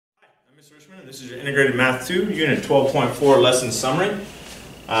Mr. Richmond, and this is your Integrated Math 2, Unit 12.4 Lesson Summary.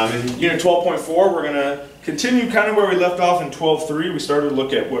 In Unit 12.4, we're going to continue kind of where we left off in 12.3. We started to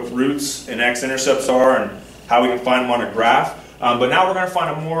look at what roots and X-intercepts are and how we can find them on a graph. But now we're going to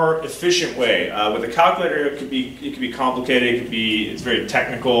find a more efficient way. With a calculator, it could be complicated. It's very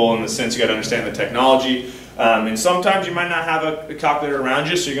technical in the sense you got to understand the technology. And sometimes you might not have a calculator around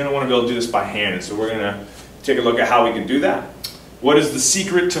you, so you're going to want to be able to do this by hand. And so we're going to take a look at how we can do that. What is the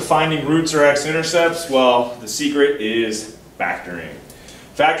secret to finding roots or X-intercepts? Well, the secret is factoring.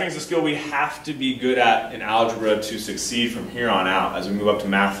 Factoring is a skill we have to be good at in algebra to succeed from here on out. As we move up to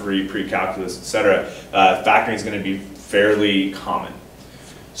Math 3, pre-calculus, etc., factoring is going to be fairly common.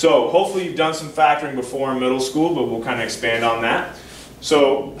 So hopefully you've done some factoring before in middle school, but we'll kind of expand on that.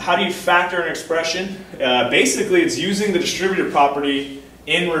 So how do you factor an expression? Basically, it's using the distributive property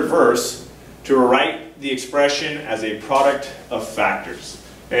in reverse to write the expression as a product of factors.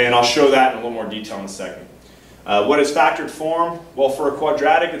 And I'll show that in a little more detail in a second. What is factored form? Well, for a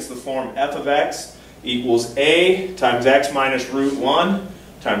quadratic, it's the form f of x equals a times x minus root 1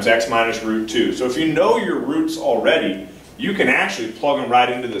 times x minus root 2. So if you know your roots already, you can actually plug them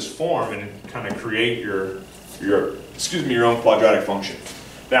right into this form and kind of create your own quadratic function.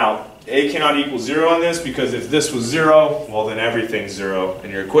 Now, a cannot equal 0 in this because if this was 0, well then everything's 0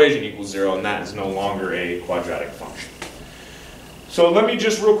 and your equation equals 0 and that is no longer a quadratic function. So let me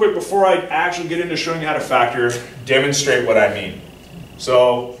just real quick before I actually get into showing you how to factor, demonstrate what I mean.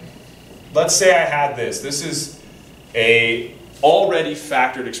 So let's say I had this. This is a already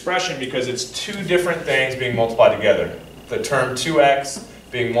factored expression because it's two different things being multiplied together. The term 2x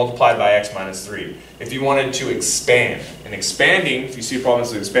being multiplied by x minus 3. If you wanted to expand, and expanding, if you see a problem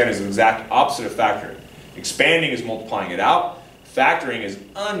with expanding, is the exact opposite of factoring. Expanding is multiplying it out. Factoring is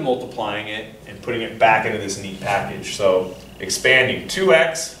unmultiplying it and putting it back into this neat package. So expanding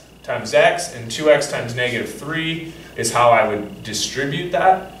 2x times x and 2x times negative 3 is how I would distribute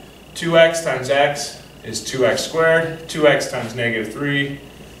that. 2x times x is 2x squared. 2x times negative 3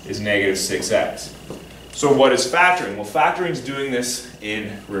 is negative 6x. So what is factoring? Well, factoring is doing this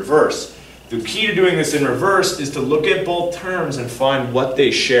in reverse. The key to doing this in reverse is to look at both terms and find what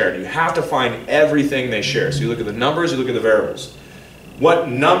they share. You have to find everything they share. So you look at the numbers, you look at the variables. What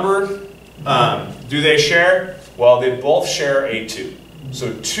number do they share? Well, they both share a 2.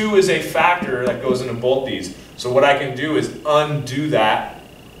 So 2 is a factor that goes into both these. So what I can do is undo that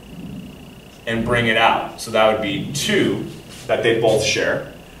and bring it out. So that would be 2 that they both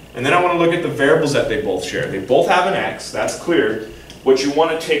share. And then I want to look at the variables that they both share. They both have an x, that's clear. What you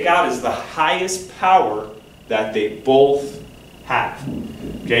want to take out is the highest power that they both have.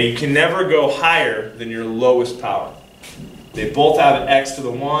 Okay, you can never go higher than your lowest power. They both have an x to the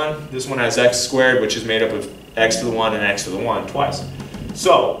 1. This one has x squared, which is made up of x to the 1 and x to the 1 twice.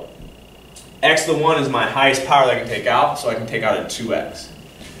 So x to the 1 is my highest power that I can take out, so I can take out a 2x.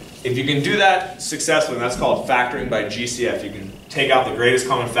 If you can do that successfully, and that's called factoring by GCF, you can take out the greatest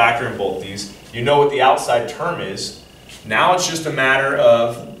common factor in both these. You know what the outside term is. Now it's just a matter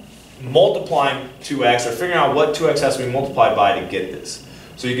of multiplying 2x or figuring out what 2x has to be multiplied by to get this.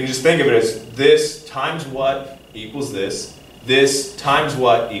 So you can just think of it as this times what equals this times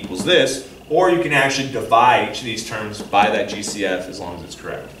what equals this, or you can actually divide each of these terms by that GCF as long as it's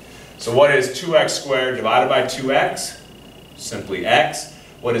correct. So what is 2x squared divided by 2x? Simply x.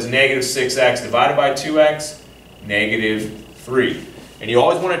 What is negative 6x divided by 2x? Negative 3. And you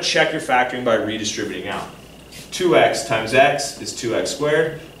always want to check your factoring by redistributing out. 2x times x is 2x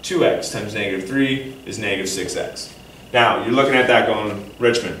squared. 2x times negative 3 is negative 6x. Now, you're looking at that going,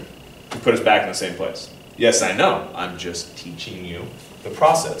 Richmond, you put us back in the same place. Yes, I know. I'm just teaching you the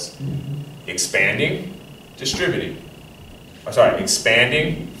process. Expanding, distributing.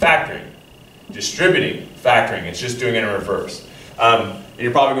 Expanding, factoring. Distributing, factoring. It's just doing it in reverse. And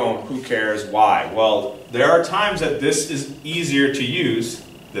you're probably going, who cares, why? Well, there are times that this is easier to use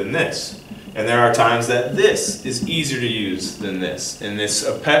than this. And there are times that this is easier to use than this. And this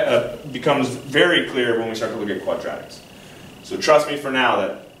becomes very clear when we start to look at quadratics. So trust me for now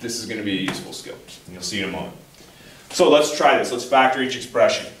that this is going to be a useful skill. And you'll see in a moment. So let's try this. Let's factor each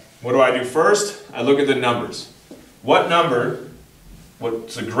expression. What do I do first? I look at the numbers. What number,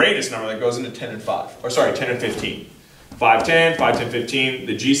 what's the greatest number that goes into 10 and 5? Or sorry, 10 and 15. 5, 10, 5, 10, 15.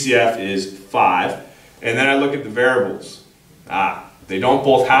 The GCF is 5. And then I look at the variables. They don't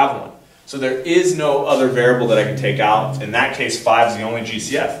both have one. So there is no other variable that I can take out. In that case, 5 is the only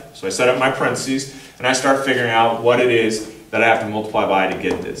GCF. So I set up my parentheses and I start figuring out what it is that I have to multiply by to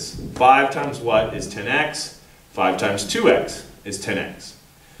get this. 5 times what is 10x? 5 times 2x is 10x.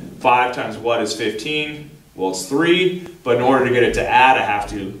 5 times what is 15? Well, it's 3, but in order to get it to add, I have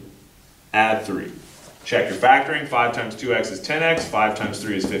to add 3. Check your factoring. 5 times 2x is 10x, 5 times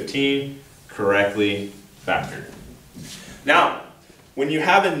 3 is 15. Correctly factored. Now, when you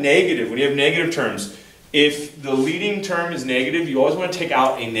have a negative, when you have negative terms, if the leading term is negative, you always want to take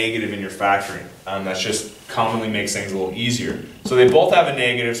out a negative in your factoring. That's just commonly makes things a little easier. So they both have a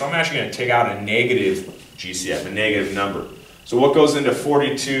negative, so I'm actually going to take out a negative GCF, a negative number. So what goes into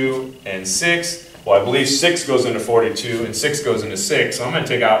 42 and 6? Well, I believe 6 goes into 42 and 6 goes into 6, so I'm going to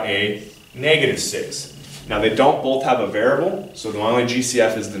take out a negative 6. Now they don't both have a variable, so the only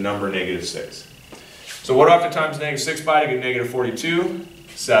GCF is the number negative 6. So what do I have to times negative 6 by to get negative 42?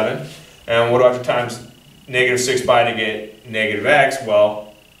 7. And what do I have to times negative 6 by to get negative x?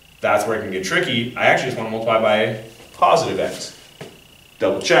 Well, that's where it can get tricky. I actually just want to multiply by a positive x.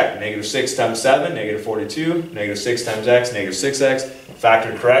 Double check. Negative 6 times 7, negative 42. Negative 6 times x, negative 6x.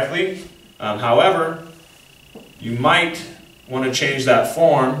 Factored correctly. However, you might want to change that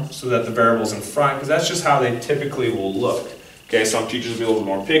form so that the variable's in front, because that's just how they typically will look. Okay, some teachers will be a little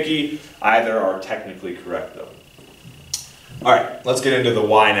more picky. Either are technically correct though. All right, let's get into the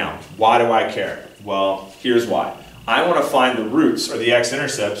why now. Why do I care? Well, here's why. I want to find the roots, or the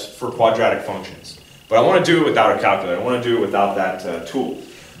x-intercepts, for quadratic functions. But I want to do it without a calculator. I want to do it without that tool.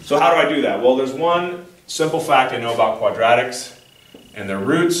 So how do I do that? Well, there's one simple fact I know about quadratics and their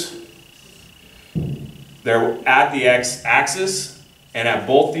roots. They're at the x-axis, and at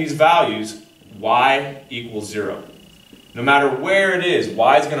both these values, y equals 0. No matter where it is,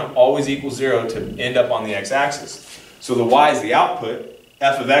 y is going to always equal 0 to end up on the x-axis. So the y is the output.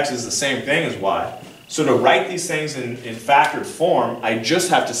 F of x is the same thing as y. So to write these things in factored form, I just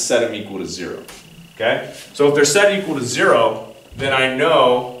have to set them equal to 0. Okay? So if they're set equal to 0, then I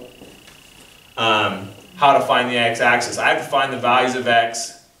know how to find the x-axis. I have to find the values of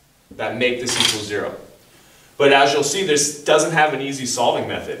x that make this equal 0. But as you'll see, this doesn't have an easy solving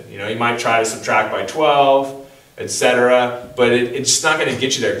method. You know, you might try to subtract by 12, etc. But it's just not going to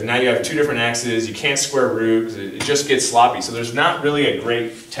get you there, because now you have two different x's. You can't square root, because it just gets sloppy. So there's not really a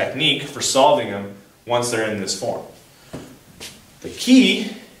great technique for solving them once they're in this form. The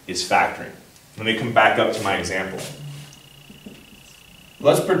key is factoring. Let me come back up to my example.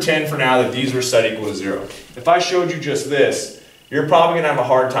 Let's pretend for now that these were set equal to 0. If I showed you just this, you're probably going to have a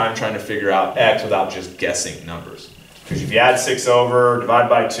hard time trying to figure out x without just guessing numbers. Because if you add 6 over, divide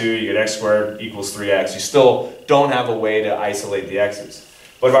by 2, you get x squared equals 3x. You still don't have a way to isolate the x's.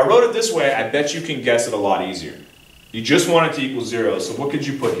 But if I wrote it this way, I bet you can guess it a lot easier. You just want it to equal 0, so what could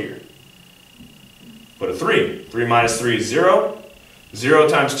you put here? Put a 3. 3 minus 3 is 0. 0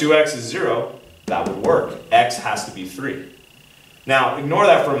 times 2x is 0. That would work. X has to be 3. Now, ignore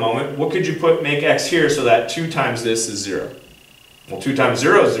that for a moment. What could you make x here so that 2 times this is 0? Well, 2 times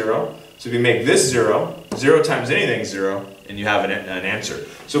 0 is 0. So if you make this 0, 0 times anything is 0, and you have an answer.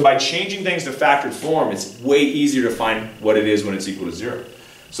 So by changing things to factored form, it's way easier to find what it is when it's equal to 0.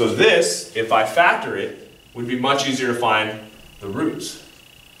 So this, if I factor it, would be much easier to find the roots.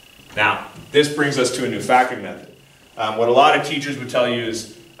 Now, this brings us to a new factoring method. What a lot of teachers would tell you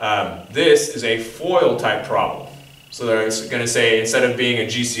is this is a FOIL type problem. So they're going to say, instead of being a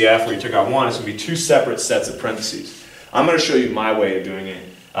GCF where you took out 1, it's going to be 2 separate sets of parentheses. I'm going to show you my way of doing it.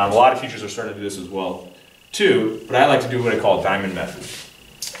 A lot of teachers are starting to do this as well too, but I like to do what I call a diamond method.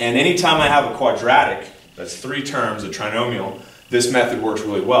 And anytime I have a quadratic, that's 3 terms, a trinomial, this method works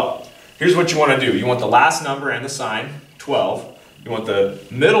really well. Here's what you want to do. You want the last number and the sign, 12. You want the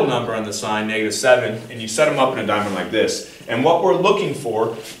middle number and the sign, -7, and you set them up in a diamond like this. And what we're looking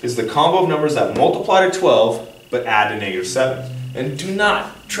for is the combo of numbers that multiply to 12 but add to -7. And do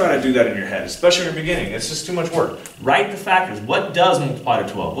not try to do that in your head, especially in the beginning. It's just too much work. Write the factors. What does multiply to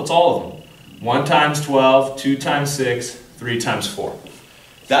 12? What's all of them? 1 times 12, 2 times 6, 3 times 4.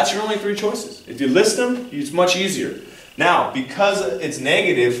 That's your only 3 choices. If you list them, it's much easier. Now, because it's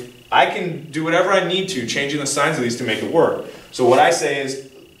negative, I can do whatever I need to, changing the signs of these to make it work. So what I say is,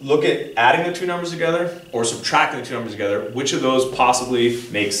 look at adding the 2 numbers together or subtracting the 2 numbers together. Which of those possibly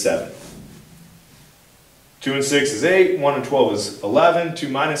makes 7? 2 and 6 is 8, 1 and 12 is 11, 2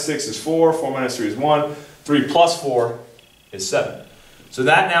 minus 6 is 4, 4 minus 3 is 1, 3 plus 4 is 7. So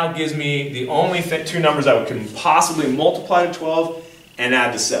that now gives me the only 2 numbers I can possibly multiply to 12 and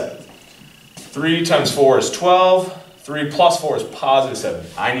add to 7. 3 times 4 is 12, 3 plus 4 is positive 7.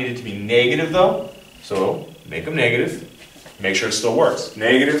 I need it to be negative though, so make them negative. Make sure it still works.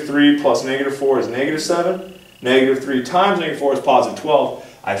 -3 plus -4 is -7. -3 times -4 is positive 12.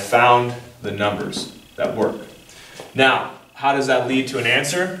 I found the numbers that work. Now, how does that lead to an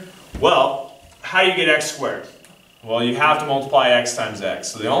answer? Well, how do you get x squared? Well, you have to multiply x times x.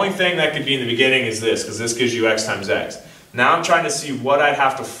 So the only thing that could be in the beginning is this, because this gives you x times x. Now I'm trying to see what I'd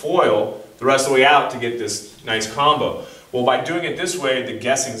have to FOIL the rest of the way out to get this nice combo. Well, by doing it this way, the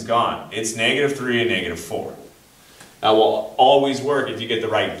guessing's gone. It's -3 and -4. That will always work if you get the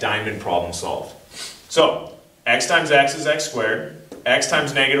right diamond problem solved. So, x times x is x squared. X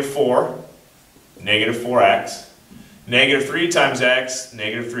times -4, -4x. -3 times x,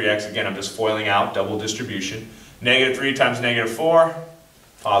 -3x. Again, I'm just foiling out, double distribution. -3 times -4,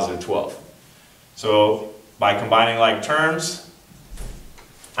 +12. So, by combining like terms,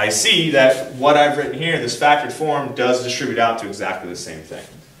 I see that what I've written here, this factored form, does distribute out to exactly the same thing.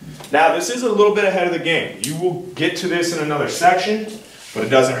 Now, this is a little bit ahead of the game. You will get to this in another section, but it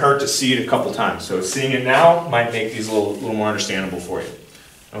doesn't hurt to see it a couple times. So seeing it now might make these a little more understandable for you.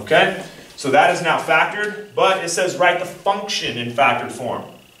 Okay? So that is now factored, but it says write the function in factored form.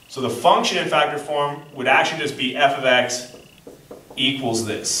 So the function in factored form would actually just be f of x equals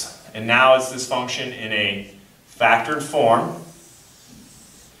this. And now it's this function in a factored form.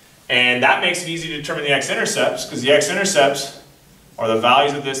 And that makes it easy to determine the x-intercepts, because the x-intercepts are the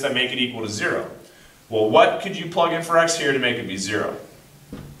values of this that make it equal to 0. Well, what could you plug in for x here to make it be 0?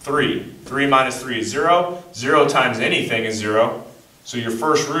 3. 3 minus 3 is 0. 0 times anything is 0. So your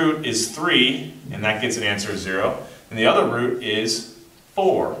first root is 3, and that gets an answer of 0. And the other root is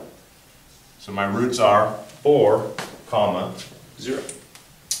 4. So my roots are 4, 0.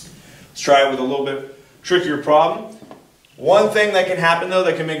 Let's try it with a little bit trickier problem. One thing that can happen though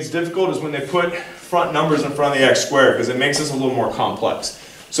that can make it difficult is when they put front numbers in front of the x squared, because it makes this a little more complex.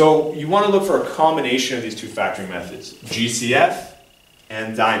 So you want to look for a combination of these two factoring methods, GCF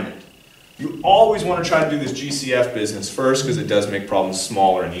and diamond. You always want to try to do this GCF business first because it does make problems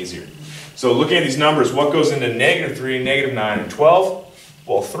smaller and easier. So looking at these numbers, what goes into -3, -9, and 12?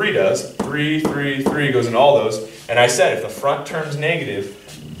 Well, 3 does. 3, 3, 3 goes into all those. And I said if the front term's negative,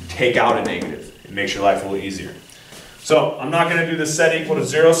 take out a negative. It makes your life a little easier. So I'm not going to do the set equal to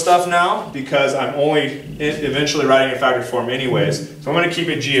 0 stuff now because I'm only eventually writing a factored form anyways. So I'm going to keep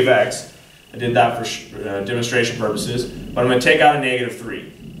it g of x. I did that for demonstration purposes. But I'm going to take out a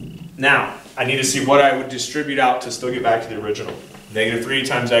 -3. Now, I need to see what I would distribute out to still get back to the original. -3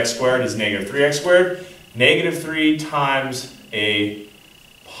 times x squared is -3x squared. -3 times a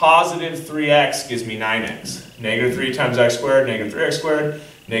positive 3x gives me 9x. -3 times x squared, -3x squared.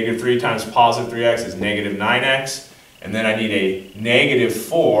 -3 times positive 3x is -9x. And then I need a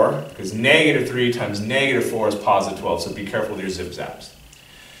 -4, because -3 times -4 is +12, so be careful with your zip zaps.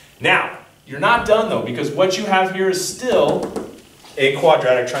 Now, you're not done though, because what you have here is still a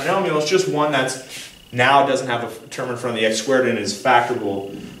quadratic trinomial. It's just one that's now doesn't have a term in front of the x squared and is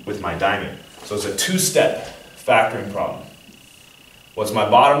factorable with my diamond. So it's a two-step factoring problem. What's my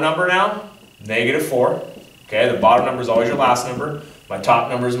bottom number now? -4. Okay, the bottom number is always your last number. My top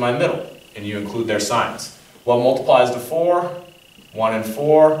number is my middle, and you include their signs. What multiplies to 4? 1 and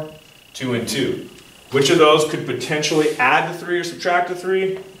 4, 2 and 2. Which of those could potentially add to 3 or subtract to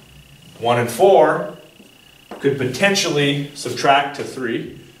 3? 1 and 4 could potentially subtract to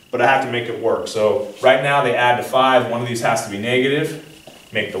 3, but I have to make it work. So right now they add to 5. One of these has to be negative.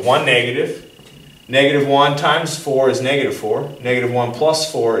 Make the 1 negative. -1 times 4 is -4. -1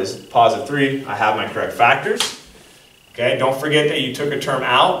 plus 4 is +3. I have my correct factors. Okay, don't forget that you took a term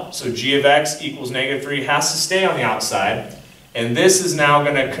out, so g of x equals -3 has to stay on the outside. And this is now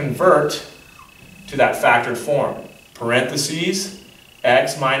going to convert to that factored form. Parentheses,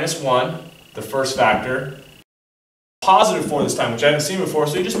 x minus 1, the first factor. +4 this time, which I haven't seen before,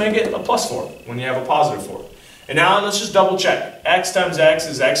 so you just make it a +4 when you have a +4. And now let's just double check. X times x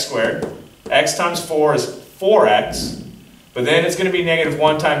is x squared. X times 4 is 4x. But then it's going to be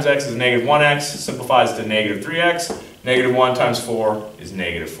 -1 times x is -1x, simplifies to -3x. -1 times 4 is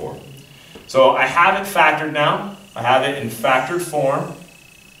 -4. So I have it factored now. I have it in factored form.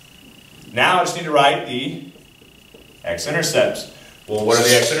 Now I just need to write the x-intercepts. Well, what are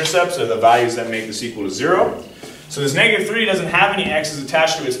the x-intercepts? They're the values that make this equal to 0. So this -3 doesn't have any x's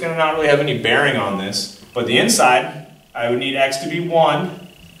attached to it. It's going to not really have any bearing on this. But the inside, I would need x to be 1.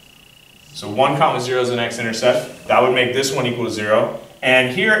 So 1 comma 0 is an x-intercept. That would make this one equal to 0.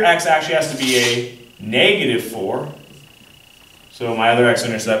 And here x actually has to be a -4. So my other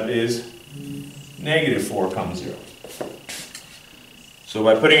x-intercept is -4 comma 0. So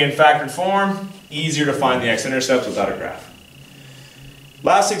by putting in factored form, easier to find the x-intercepts without a graph.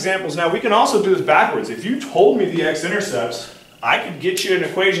 Last examples. Now we can also do this backwards. If you told me the x-intercepts, I could get you an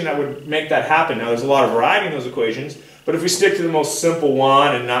equation that would make that happen. Now there's a lot of variety in those equations, but if we stick to the most simple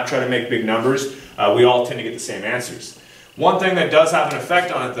one and not try to make big numbers, we all tend to get the same answers. One thing that does have an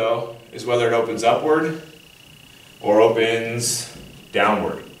effect on it though is whether it opens upward or opens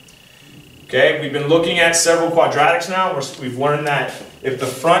downward. Okay, we've been looking at several quadratics now. We've learned that if the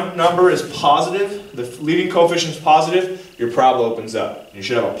front number is positive, the leading coefficient is positive, your parabola opens up. You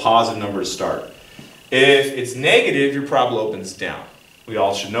should have a positive number to start. If it's negative, your parabola opens down. We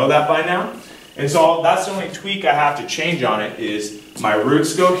all should know that by now. And so that's the only tweak I have to change on it is my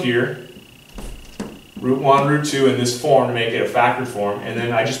roots go here, root 1, root 2 in this form to make it a factored form, and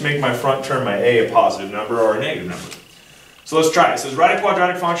then I just make my front term, my a positive number or a negative number. So let's try it. It says write a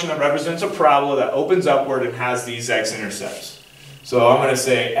quadratic function that represents a parabola that opens upward and has these x-intercepts. So I'm going to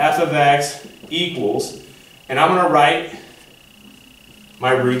say f of x equals, and I'm going to write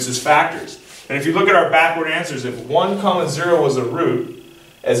my roots as factors. And if you look at our backward answers, if 1, 0 was a root,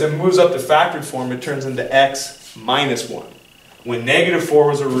 as it moves up to factored form, it turns into x minus 1. When negative 4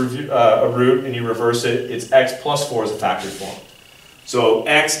 was a root and you reverse it, it's x plus 4 as a factored form. So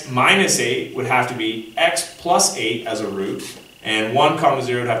x minus 8 would have to be x plus 8 as a root, and 1,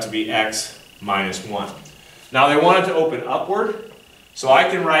 0 would have to be x minus 1. Now they want it to open upward, so I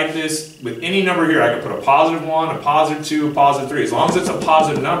can write this with any number here. I can put a positive 1, a positive 2, a positive 3. As long as it's a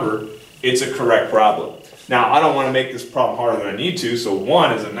positive number, it's a correct parabola. Now I don't want to make this problem harder than I need to, so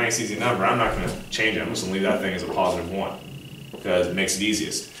 1 is a nice easy number. I'm not going to change it. I'm just going to leave that thing as a positive 1 because it makes it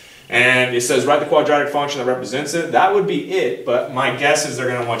easiest. And it says write the quadratic function that represents it. That would be it, but my guess is they're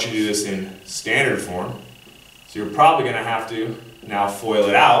going to want you to do this in standard form. So you're probably going to have to now FOIL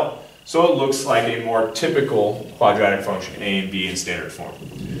it out so it looks like a more typical quadratic function, a and b in standard form.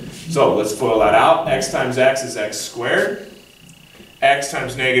 So let's FOIL that out. X times x is x squared. X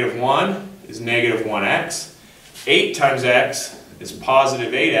times negative 1 is negative 1x. 8 times x is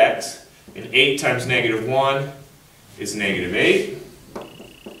positive 8x. And 8 times negative 1 is negative 8.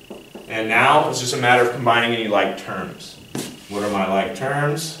 And now it's just a matter of combining any like terms. What are my like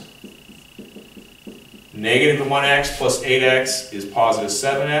terms? Negative 1x plus 8x is positive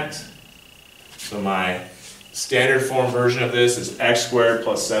 7x. So my standard form version of this is x squared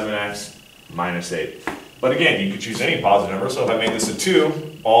plus 7x minus 8. But again, you could choose any positive number. So if I make this a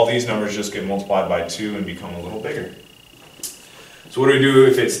 2, all these numbers just get multiplied by 2 and become a little bigger. So what do we do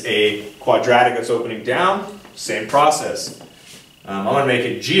if it's a quadratic that's opening down? Same process. I'm going to make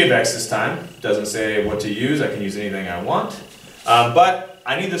it g of x this time. Doesn't say what to use. I can use anything I want. But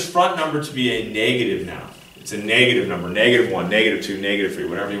I need this front number to be a negative now. It's a negative number. Negative 1, negative 2, negative 3,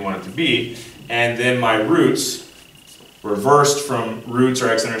 whatever you want it to be. And then my roots reversed from roots or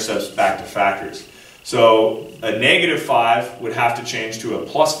x-intercepts back to factors. So a negative 5 would have to change to a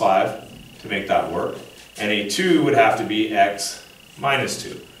plus 5 to make that work. And a 2 would have to be x minus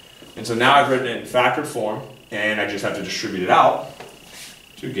 2. And so now I've written it in factored form. And I just have to distribute it out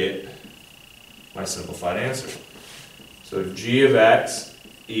to get my simplified answer. So g of x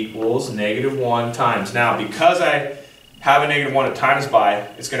equals negative 1 times. Now, because I have a negative 1 to times by,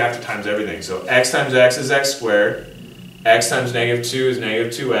 it's going to have to times everything. So x times x is x squared. X times negative 2 is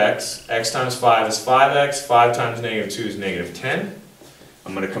negative 2x. X times 5 is 5x. 5 times negative 2 is negative 10.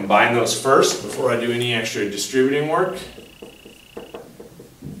 I'm going to combine those first before I do any extra distributing work.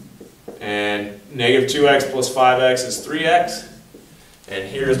 And negative 2x plus 5x is 3x. And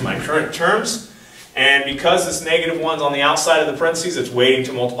here's my current terms. And because this negative 1's on the outside of the parentheses, it's waiting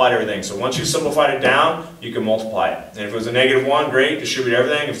to multiply everything. So once you simplified it down, you can multiply it. And if it was a negative 1, great, distribute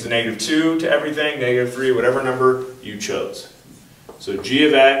everything. If it's a negative 2 to everything, negative 3, whatever number you chose. So g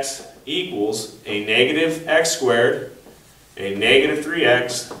of x equals a negative x squared, a negative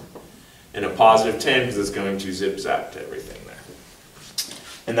 3x, and a positive 10 because it's going to zip zap to everything there.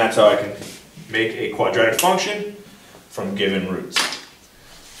 And that's how I can make a quadratic function from given roots.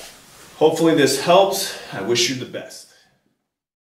 Hopefully this helps. I wish you the best.